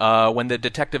green when the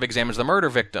detective examines the murder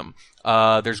victim.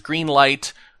 There's green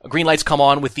light. Green lights come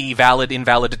on with the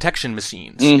valid-invalid detection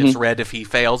machines. It's red if he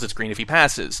fails, it's green if he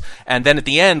passes. And then at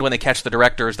the end, when they catch the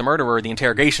director as the murderer, the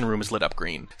interrogation room is lit up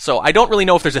green. So I don't really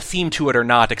know if there's a theme to it or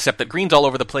not, except that green's all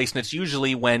over the place, and it's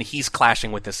usually when he's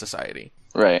clashing with this society.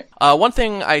 Right. One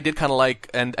thing I did kind of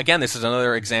like, and again, this is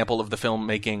another example of the film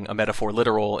making a metaphor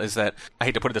literal, is that, I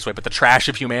hate to put it this way, but the trash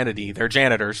of humanity, they're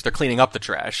janitors, they're cleaning up the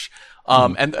trash.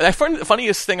 And the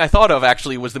funniest thing I thought of,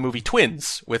 actually, was the movie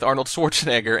Twins, with Arnold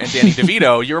Schwarzenegger and Danny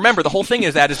DeVito. You remember, the whole thing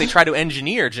is they try to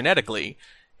engineer genetically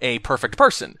a perfect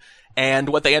person. And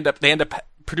what they end up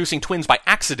producing twins by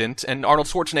accident, and Arnold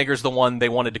Schwarzenegger's the one they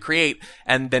wanted to create,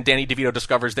 and then Danny DeVito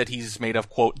discovers that he's made of,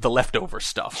 quote, the leftover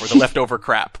stuff, or the leftover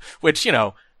crap, which,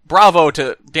 bravo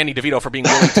to Danny DeVito for being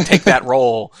willing to take that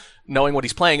role, knowing what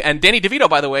he's playing. And Danny DeVito,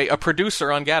 by the way, a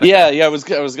producer on Gattaca. Yeah, I was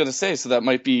going to say, so that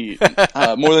might be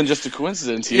more than just a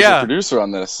coincidence. He's a producer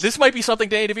on this. This might be something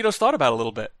Danny DeVito's thought about a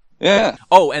little bit. Yeah.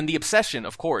 Oh, and the obsession,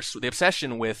 of course,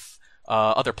 with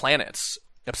other planets,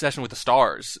 obsession with the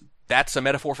stars. That's a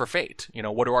metaphor for fate.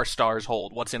 What do our stars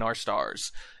hold? What's in our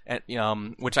stars? And,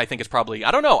 which I think is probably,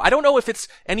 I don't know. I don't know if it's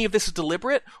any of this is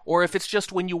deliberate or if it's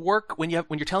just when you're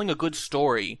telling a good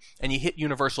story and you hit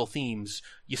universal themes,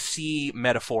 you see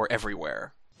metaphor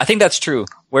everywhere. I think that's true.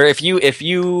 Where if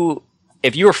you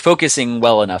are focusing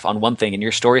well enough on one thing and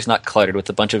your story's not cluttered with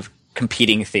a bunch of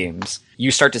competing themes,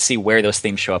 you start to see where those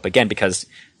themes show up again, because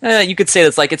you could say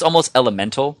it's almost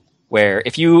elemental. Where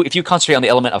if you concentrate on the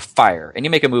element of fire and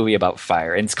you make a movie about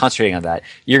fire and it's concentrating on that,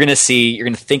 you're going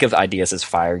to think of ideas as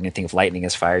fire, you're going to think of lightning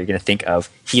as fire, you're going to think of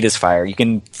heat as fire. You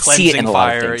can see it in a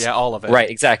lot of things. Yeah, all of it. Right,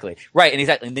 exactly. Right, and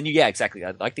exactly. And then exactly.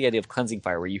 I like the idea of cleansing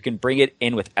fire, where you can bring it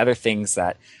in with other things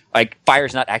that, like, fire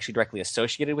is not actually directly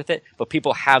associated with it, but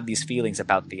people have these feelings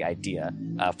about the idea.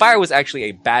 Fire was actually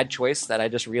a bad choice that I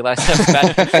just realized.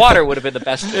 Water would have been the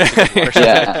best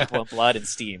choice. Blood and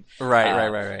steam.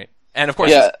 Right. And of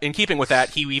course, in keeping with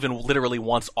that, he even literally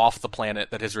wants off the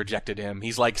planet that has rejected him.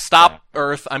 He's like, stop,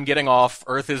 Earth, I'm getting off.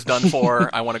 Earth is done for.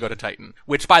 I want to go to Titan.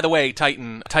 Which, by the way,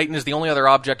 Titan is the only other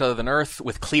object other than Earth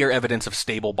with clear evidence of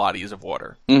stable bodies of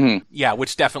water. Mm-hmm. Yeah,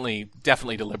 which definitely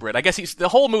deliberate. I guess the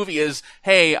whole movie is,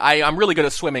 hey, I'm really good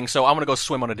at swimming, so I'm going to go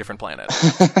swim on a different planet.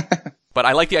 But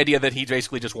I like the idea that he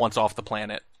basically just wants off the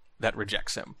planet that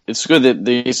rejects him. It's good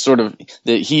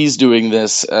that he's doing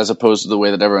this as opposed to the way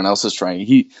that everyone else is trying.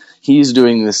 He's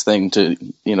doing this thing to,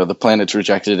 the planet's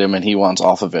rejected him and he wants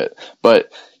off of it.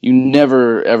 But you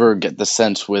never ever get the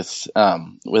sense with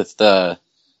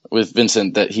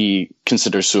Vincent that he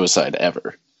considers suicide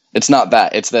ever. It's not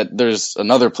that. It's that there's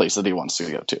another place that he wants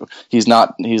to go to. He's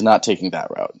not taking that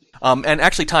route. And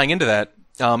actually tying into that,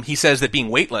 he says that being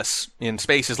weightless in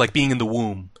space is like being in the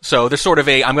womb. So there's sort of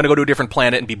I'm going to go to a different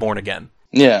planet and be born again.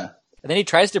 Yeah. And then he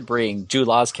tries to bring Jude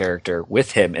Law's character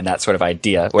with him in that sort of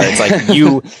idea, where it's like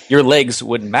your legs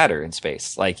wouldn't matter in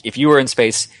space. Like, if you were in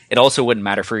space, it also wouldn't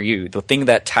matter for you. The thing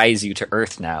that ties you to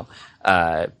Earth now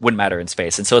wouldn't matter in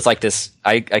space. And so it's like this,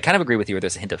 I kind of agree with you where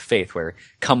there's a hint of faith, where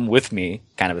come with me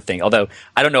kind of a thing. Although,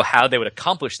 I don't know how they would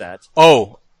accomplish that.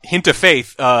 Oh, hint of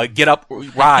faith, get up,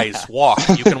 rise, walk.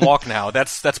 You can walk now.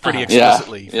 That's pretty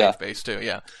explicitly faith-based too,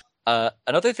 yeah.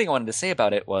 Another thing I wanted to say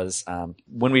about it was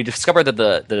when we discovered that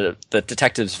the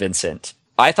detective's Vincent,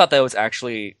 I thought that was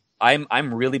actually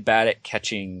I'm really bad at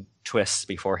catching twists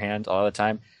beforehand all the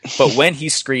time. But when he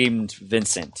screamed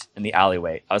Vincent in the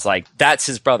alleyway, I was like, that's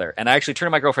his brother. And I actually turned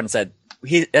to my girlfriend and said,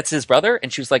 that's his brother?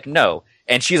 And she was like, no.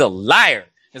 And she's a liar,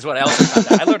 is what I also found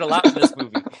out. I learned a lot from this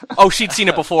movie. Oh, she'd seen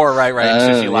it before, right?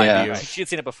 So she lied to you. Right. She had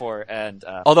seen it before. And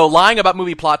although lying about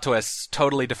movie plot twists,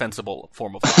 totally defensible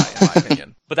form of lie, in my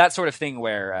opinion. But that sort of thing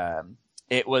where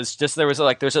it was just,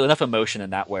 there's enough emotion in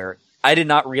that where I did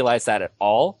not realize that at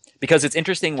all. Because it's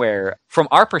interesting where, from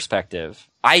our perspective,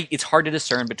 it's hard to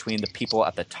discern between the people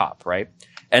at the top, right?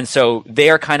 And so they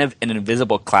are kind of an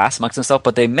invisible class amongst themselves,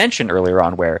 but they mentioned earlier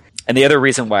on where, and the other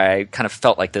reason why I kind of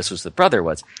felt like this was the brother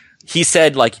was, he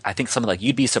said, like, I think something like,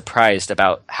 you'd be surprised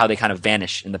about how they kind of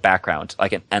vanish in the background,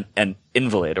 like an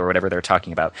invalid or whatever they're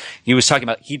talking about. He was talking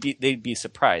about, they'd be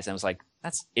surprised. And I was like,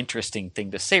 that's interesting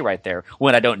thing to say right there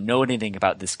when I don't know anything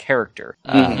about this character.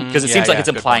 Because it seems like it's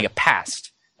implying a past.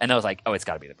 And I was like, oh, it's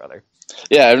got to be the brother.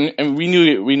 Yeah, and we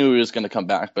knew he was going to come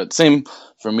back. But same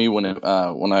for me when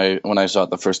I saw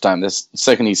it the first time. This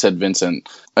second he said Vincent,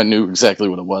 I knew exactly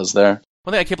what it was there.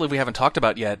 One thing I can't believe we haven't talked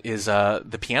about yet is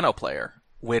the piano player,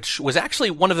 which was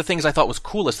actually one of the things I thought was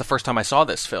coolest the first time I saw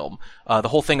this film. The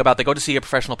whole thing about they go to see a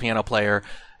professional piano player,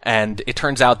 and it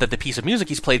turns out that the piece of music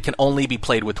he's played can only be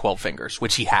played with 12 fingers,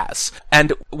 which he has.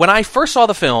 And when I first saw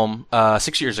the film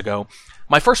 6 years ago,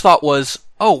 my first thought was,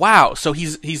 oh wow, so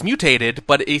he's mutated,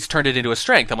 but he's turned it into a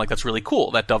strength. I'm like, that's really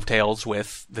cool. That dovetails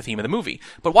with the theme of the movie.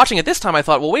 But watching it this time, I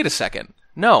thought, well, wait a second.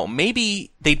 No,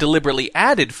 maybe they deliberately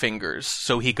added fingers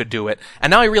so he could do it.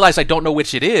 And now I realize I don't know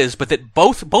which it is, but that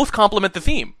both complement the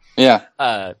theme. Yeah.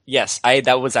 Yes,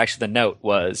 that was actually the note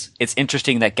was, it's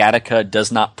interesting that Gattaca does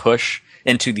not push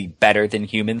into the better than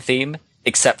human theme,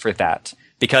 except for that.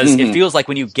 Because it feels like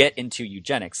when you get into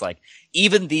eugenics, like,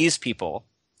 even these people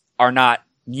are not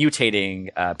mutating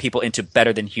people into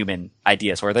better than human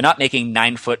ideas, or they're not making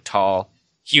 9 foot tall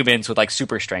humans with like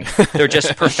super strength. They're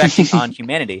just perfecting on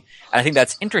humanity. And I think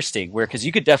that's interesting because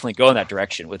you could definitely go in that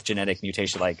direction with genetic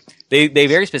mutation. Like they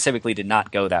very specifically did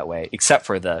not go that way, except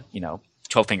for the,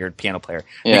 12-fingered piano player.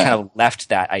 Yeah. They kind of left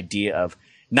that idea of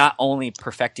not only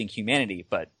perfecting humanity,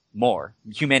 but more.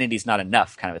 Humanity's not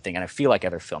enough kind of a thing. And I feel like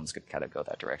other films could kind of go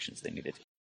that direction, so they needed to.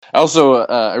 Also,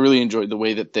 I really enjoyed the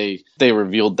way that they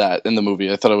revealed that in the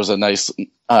movie. I thought it was a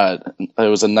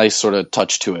nice sort of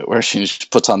touch to it, where she just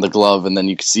puts on the glove and then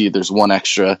you can see there's one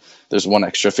extra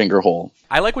finger hole.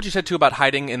 I like what you said too about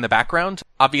hiding in the background.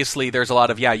 Obviously, there's a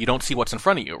lot of, you don't see what's in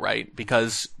front of you, right?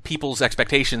 Because people's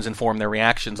expectations inform their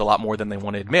reactions a lot more than they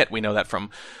want to admit. We know that from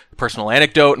personal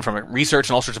anecdote and from research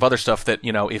and all sorts of other stuff that,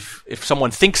 if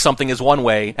someone thinks something is one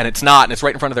way and it's not, and it's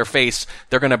right in front of their face,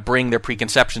 they're going to bring their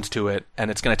preconceptions to it,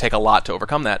 and it's going to take a lot to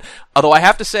overcome that. Although I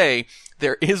have to say,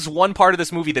 there is one part of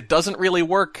this movie that doesn't really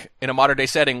work in a modern day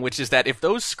setting, which is that if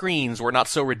those screens were not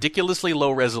so ridiculously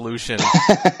low resolution,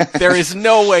 there is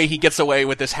no way he gets away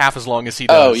with this half as long as he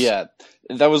does. Oh yeah.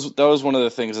 That was one of the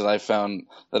things that I found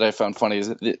funny is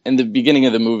that in the beginning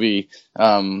of the movie,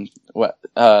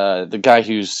 the guy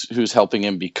who's helping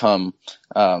him become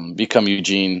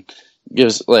Eugene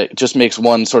gives just makes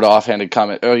one sort of offhanded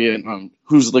comment. Oh yeah,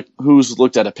 who's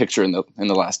looked at a picture in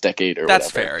the last decade or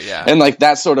that's whatever. Fair, yeah. And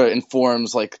that sort of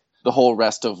informs the whole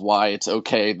rest of why it's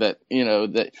okay that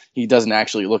that he doesn't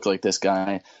actually look like this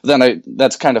guy. Then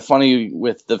that's kind of funny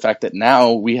with the fact that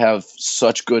now we have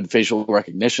such good facial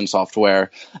recognition software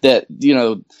that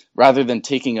rather than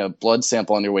taking a blood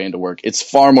sample on your way into work, it's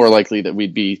far more likely that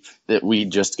we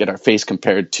just get our face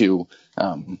compared to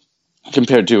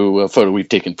a photo we've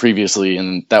taken previously,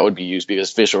 and that would be used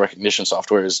because facial recognition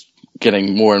software is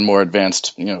getting more and more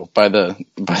advanced, by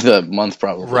the month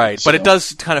probably. Right, so. But it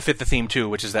does kind of fit the theme too,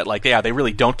 which is that they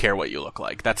really don't care what you look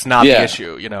like. That's not the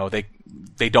issue.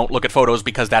 They don't look at photos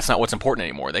because that's not what's important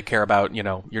anymore. They care about,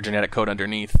 your genetic code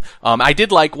underneath. I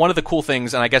did like one of the cool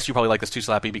things, and I guess you probably like this too,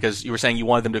 Slappy, because you were saying you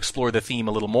wanted them to explore the theme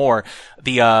a little more.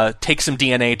 The take some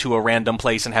DNA to a random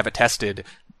place and have it tested.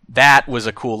 That was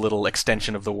a cool little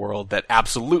extension of the world that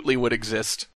absolutely would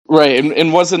exist. Right,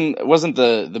 and wasn't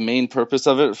the main purpose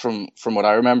of it from what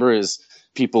I remember is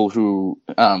people who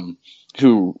found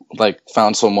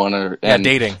someone and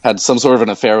dating, had some sort of an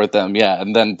affair with them,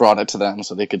 and then brought it to them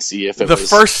so they could see if it was... The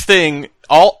first thing,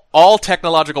 all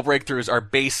technological breakthroughs are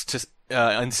based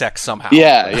in sex somehow.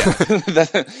 Yeah.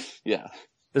 Yeah.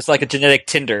 There's like a genetic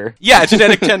Tinder. Yeah,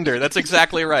 genetic Tinder. That's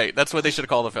exactly right. That's what they should have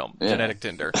called the film. Yeah. Genetic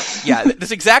Tinder. Yeah,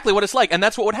 that's exactly what it's like, and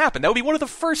that's what would happen. That would be one of the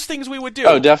first things we would do.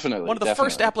 Oh, definitely. One of the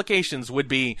first applications would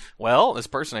be, well, this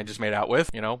person I just made out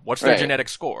with, what's their genetic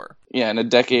score? Yeah, in a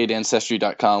decade,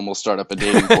 Ancestry.com will start up a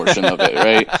dating portion of it,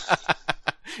 right?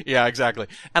 Yeah, exactly.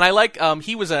 And I like,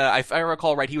 he was if I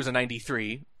recall right, he was a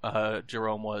 93.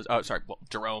 Jerome,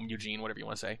 Eugene, whatever you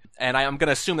want to say. And I'm going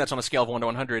to assume that's on a scale of 1 to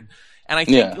 100. And I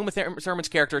think Uma Thurman's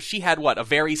character, she had a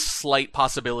very slight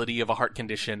possibility of a heart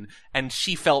condition, and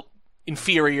she felt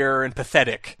inferior and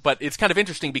pathetic. But it's kind of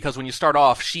interesting because when you start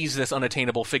off, she's this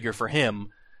unattainable figure for him,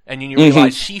 and you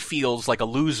realize she feels like a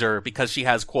loser because she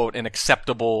has, quote, an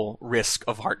acceptable risk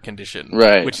of heart condition.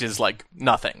 Right. Which is like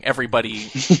nothing.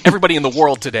 Everybody in the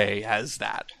world today has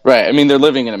that. Right. I mean, they're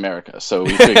living in America, so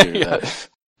we figure that.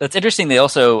 That's interesting. They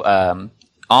also,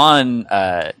 on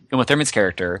Uma Thurman's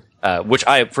character, which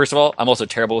first of all, I'm also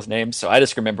terrible with names, so I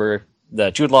just remember the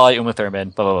Jude Law, Uma Thurman,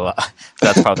 blah, blah, blah.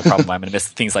 That's probably the problem. I'm going to miss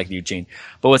things like Eugene.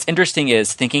 But what's interesting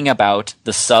is thinking about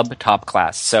the sub-top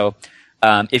class. So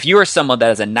if you are someone that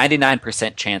has a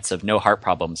 99% chance of no heart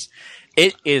problems,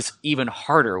 it is even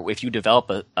harder if you develop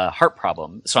a heart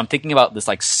problem. So I'm thinking about this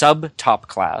like sub-top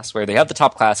class where they have the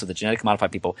top class of the genetically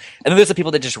modified people, and then there's the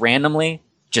people that just randomly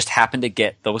just happen to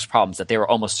get those problems that they were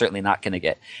almost certainly not going to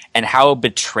get, and how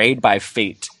betrayed by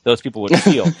fate those people would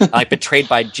feel, like betrayed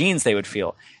by genes they would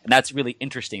feel. And that's really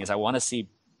interesting, is I want to see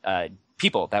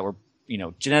people that were,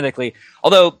 genetically,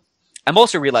 although I'm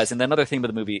also realizing that another thing with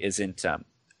the movie isn't,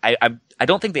 I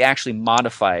don't think they actually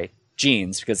modify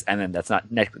genes, because, and then that's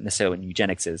not necessarily what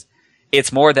eugenics is.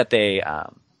 It's more that they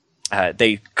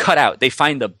cut out, they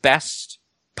find the best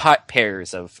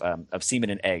pairs of semen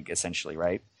and egg, essentially,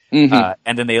 right? Mm-hmm.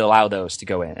 And then they allow those to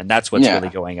go in, and that's what's really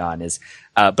going on. Is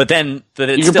but then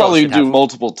you could probably do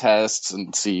multiple tests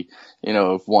and see,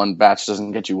 if one batch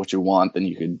doesn't get you what you want, then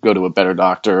you could go to a better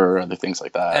doctor or other things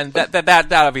like that. And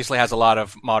that obviously has a lot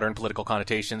of modern political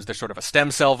connotations. There's sort of a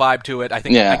stem cell vibe to it. I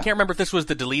think I can't remember if this was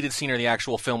the deleted scene or the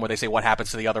actual film where they say what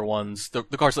happens to the other ones. Of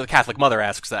course, the Catholic mother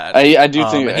asks that. I do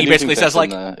think he basically says like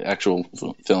the actual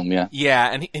film, yeah.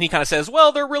 Yeah, and he kind of says,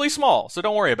 well, they're really small, so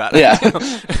don't worry about it.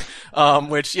 Yeah.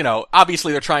 Which,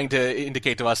 obviously they're trying to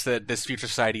indicate to us that this future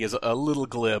society is a little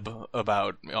glib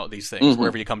about these things. Mm-hmm.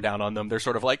 Wherever you come down on them, they're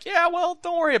sort of like, yeah, well,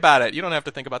 don't worry about it. You don't have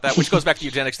to think about that. Which goes back to the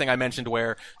eugenics thing I mentioned,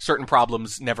 where certain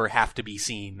problems never have to be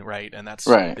seen, right? And that's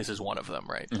this is one of them,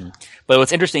 right? Mm-hmm. But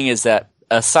what's interesting is that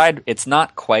it's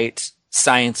not quite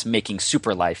science making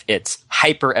super life. It's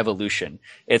hyper evolution.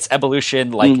 It's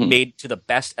evolution made to the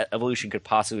best evolution could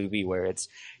possibly be, where it's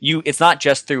not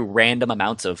just through random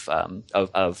amounts of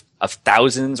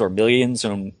thousands or millions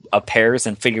of pairs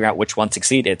and figuring out which ones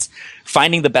succeed. It's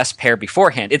finding the best pair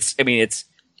beforehand. We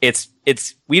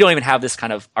don't even have this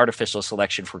kind of artificial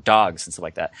selection for dogs and stuff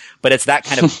like that, but it's that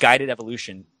kind of guided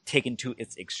evolution taken to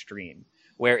its extreme,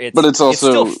 where it's also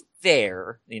still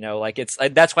fair,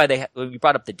 that's why we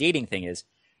brought up the dating thing. Is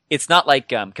it's not like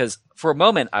because for a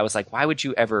moment I was like, why would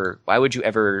you ever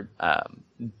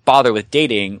bother with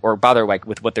dating or bother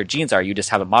with what their genes are? You just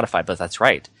have it modified. But that's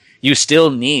right. You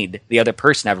still need the other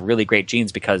person to have really great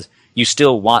genes, because you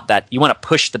still want that. You want to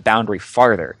push the boundary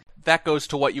farther. That goes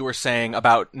to what you were saying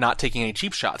about not taking any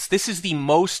cheap shots. This is the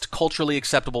most culturally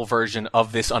acceptable version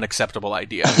of this unacceptable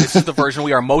idea. This is the version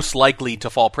we are most likely to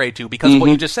fall prey to because of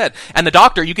what you just said. And the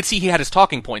doctor, you could see he had his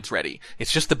talking points ready.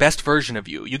 It's just the best version of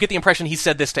you. You get the impression he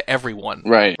said this to everyone.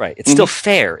 Right. Right. It's still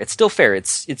fair. It's still fair.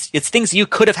 It's things you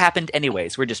could have happened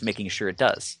anyways. We're just making sure it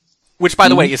does. Which, by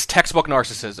the way, is textbook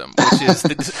narcissism. Which is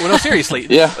no, seriously.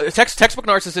 Yeah. Textbook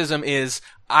narcissism is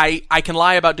I can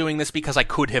lie about doing this because I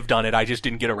could have done it. I just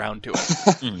didn't get around to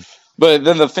it. But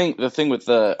then the thing with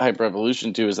the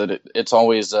hyperevolution too is that it's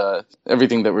always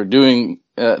everything that we're doing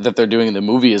that they're doing in the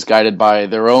movie is guided by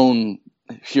their own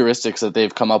heuristics that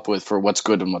they've come up with for what's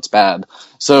good and what's bad.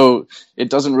 So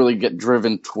it doesn't really get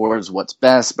driven towards what's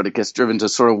best, but it gets driven to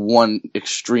sort of one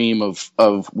extreme of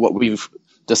what we've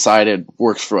decided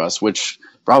works for us, which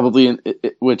probably,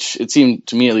 which it seemed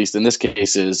to me, at least in this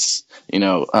case, is,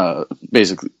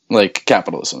 basically like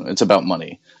capitalism. It's about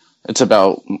money. It's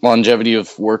about longevity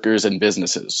of workers and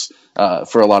businesses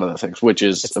for a lot of the things, which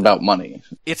is about money.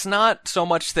 It's not so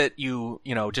much that you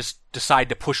just decide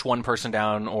to push one person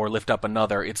down or lift up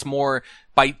another. It's more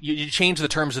by you change the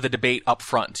terms of the debate up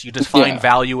front. You define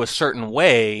value a certain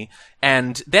way,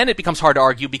 and then it becomes hard to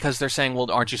argue because they're saying, well,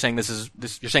 aren't you saying this?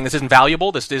 You're saying this isn't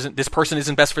valuable. This person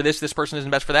isn't best for this. This person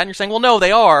isn't best for that. And you're saying, well, no,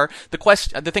 they are.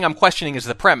 The thing I'm questioning is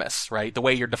the premise, right? The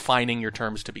way you're defining your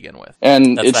terms to begin with.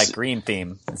 And that's that green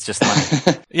theme. It's just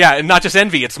money. Yeah, and not just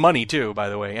envy. It's money too, by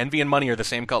the way. Envy and money are the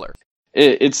same color.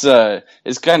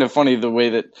 It's kind of funny the way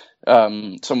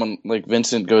that someone like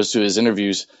Vincent goes to his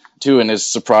interviews too, and is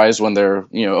surprised when they're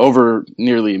over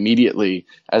nearly immediately,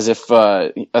 as if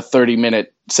a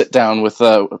 30-minute sit down with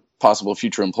a possible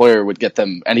future employer would get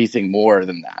them anything more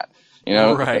than that.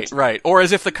 Right. Or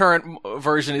as if the current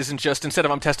version isn't just, instead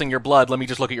of I'm testing your blood, let me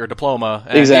just look at your diploma.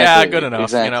 And, exactly. Yeah, good enough.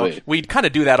 Exactly. We kind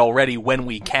of do that already when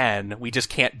we can. We just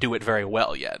can't do it very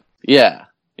well yet. Yeah.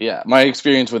 My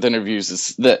experience with interviews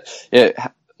is that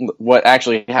what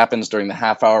actually happens during the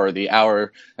half hour or the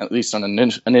hour, at least on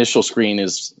an initial screen,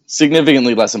 is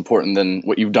significantly less important than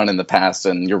what you've done in the past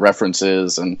and your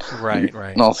references and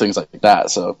and all things like that.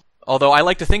 So. Although I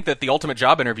like to think that the ultimate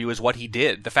job interview is what he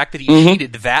did. The fact that he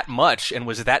cheated that much and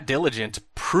was that diligent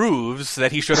proves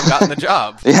that he should have gotten the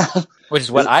job. Yeah. Which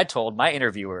is what I told my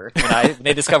interviewer when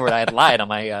they discovered I had lied on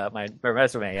my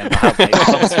resume and how I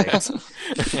made mistakes.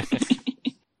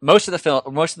 Most of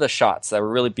the shots that were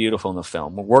really beautiful in the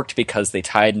film worked because they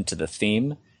tied into the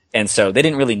theme. And so they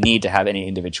didn't really need to have any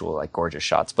individual, like, gorgeous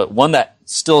shots. But one that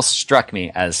still struck me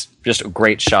as just a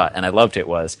great shot, and I loved it,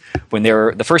 was when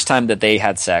the first time that they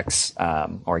had sex,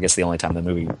 or I guess the only time the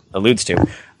movie alludes to,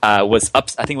 I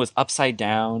think it was upside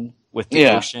down with the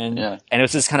ocean. Yeah. And it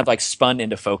was just kind of like spun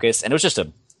into focus. And it was just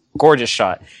a gorgeous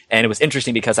shot. And it was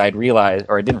interesting because I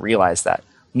didn't realize that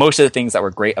most of the things that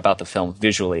were great about the film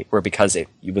visually were because it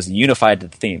was unified to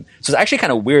the theme. So it's actually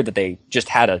kind of weird that they just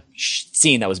had a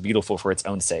scene that was beautiful for its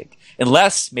own sake.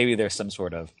 Unless maybe there's some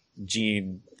sort of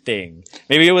gene thing.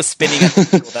 Maybe it was spinning at the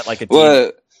angle that like a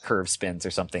gene curve spins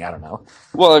or something. I don't know.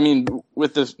 Well, I mean,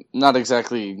 with this, not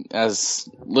exactly as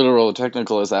literal or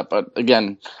technical as that, but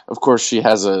again, of course, she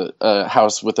has a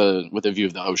house with a view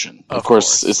of the ocean. Of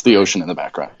course, it's the ocean in the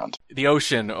background. The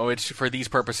ocean, which for these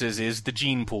purposes is the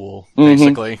gene pool,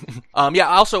 basically.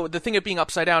 Also, the thing of being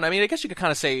upside down, I mean, I guess you could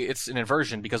kind of say it's an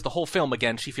inversion, because the whole film,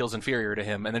 again, she feels inferior to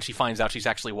him, and then she finds out she's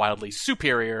actually wildly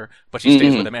superior, but she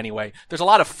stays with him anyway. There's a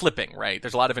lot of flipping, right?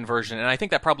 There's a lot of inversion, and I think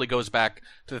that probably goes back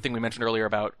to the thing we mentioned earlier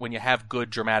about when you have good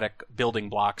dramatic building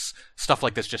blocks, stuff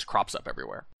like this just crops up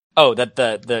everywhere. Oh, that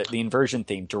the inversion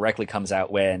theme directly comes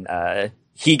out when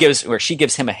she gives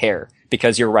him a hair,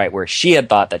 because you're right, where she had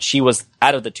thought that she was,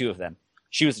 out of the two of them,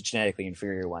 she was the genetically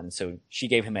inferior one, so she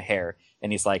gave him a hair,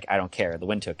 and he's like, I don't care, the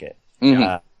wind took it.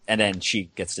 And then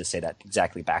she gets to say that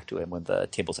exactly back to him when the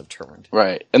tables have turned.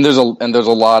 Right, and there's a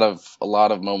lot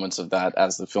of moments of that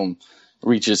as the film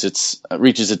reaches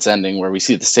its ending, where we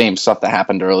see the same stuff that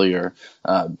happened earlier,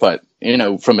 but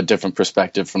from a different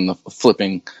perspective, from the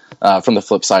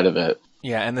flip side of it.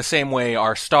 Yeah, and the same way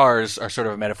our stars are sort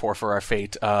of a metaphor for our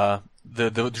fate.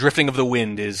 The drifting of the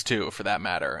wind is too, for that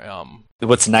matter.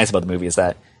 What's nice about the movie is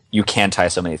that you can tie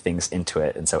so many things into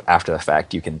it, and so after the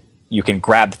fact, you can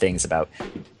grab things about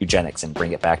eugenics and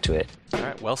bring it back to it. All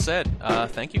right, well said.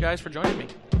 Thank you guys for joining me.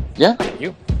 Yeah, thank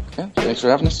you. Yeah, thanks for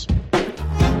having us.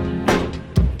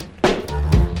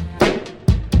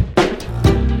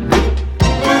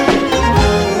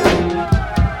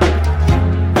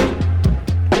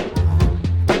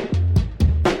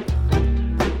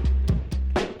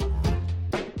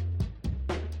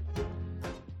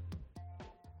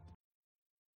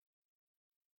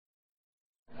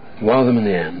 Wow them in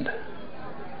the end.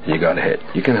 You got a hit.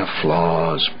 You can have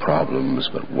flaws, problems,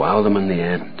 but wow them in the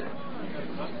end,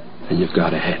 and you've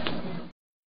got a hit.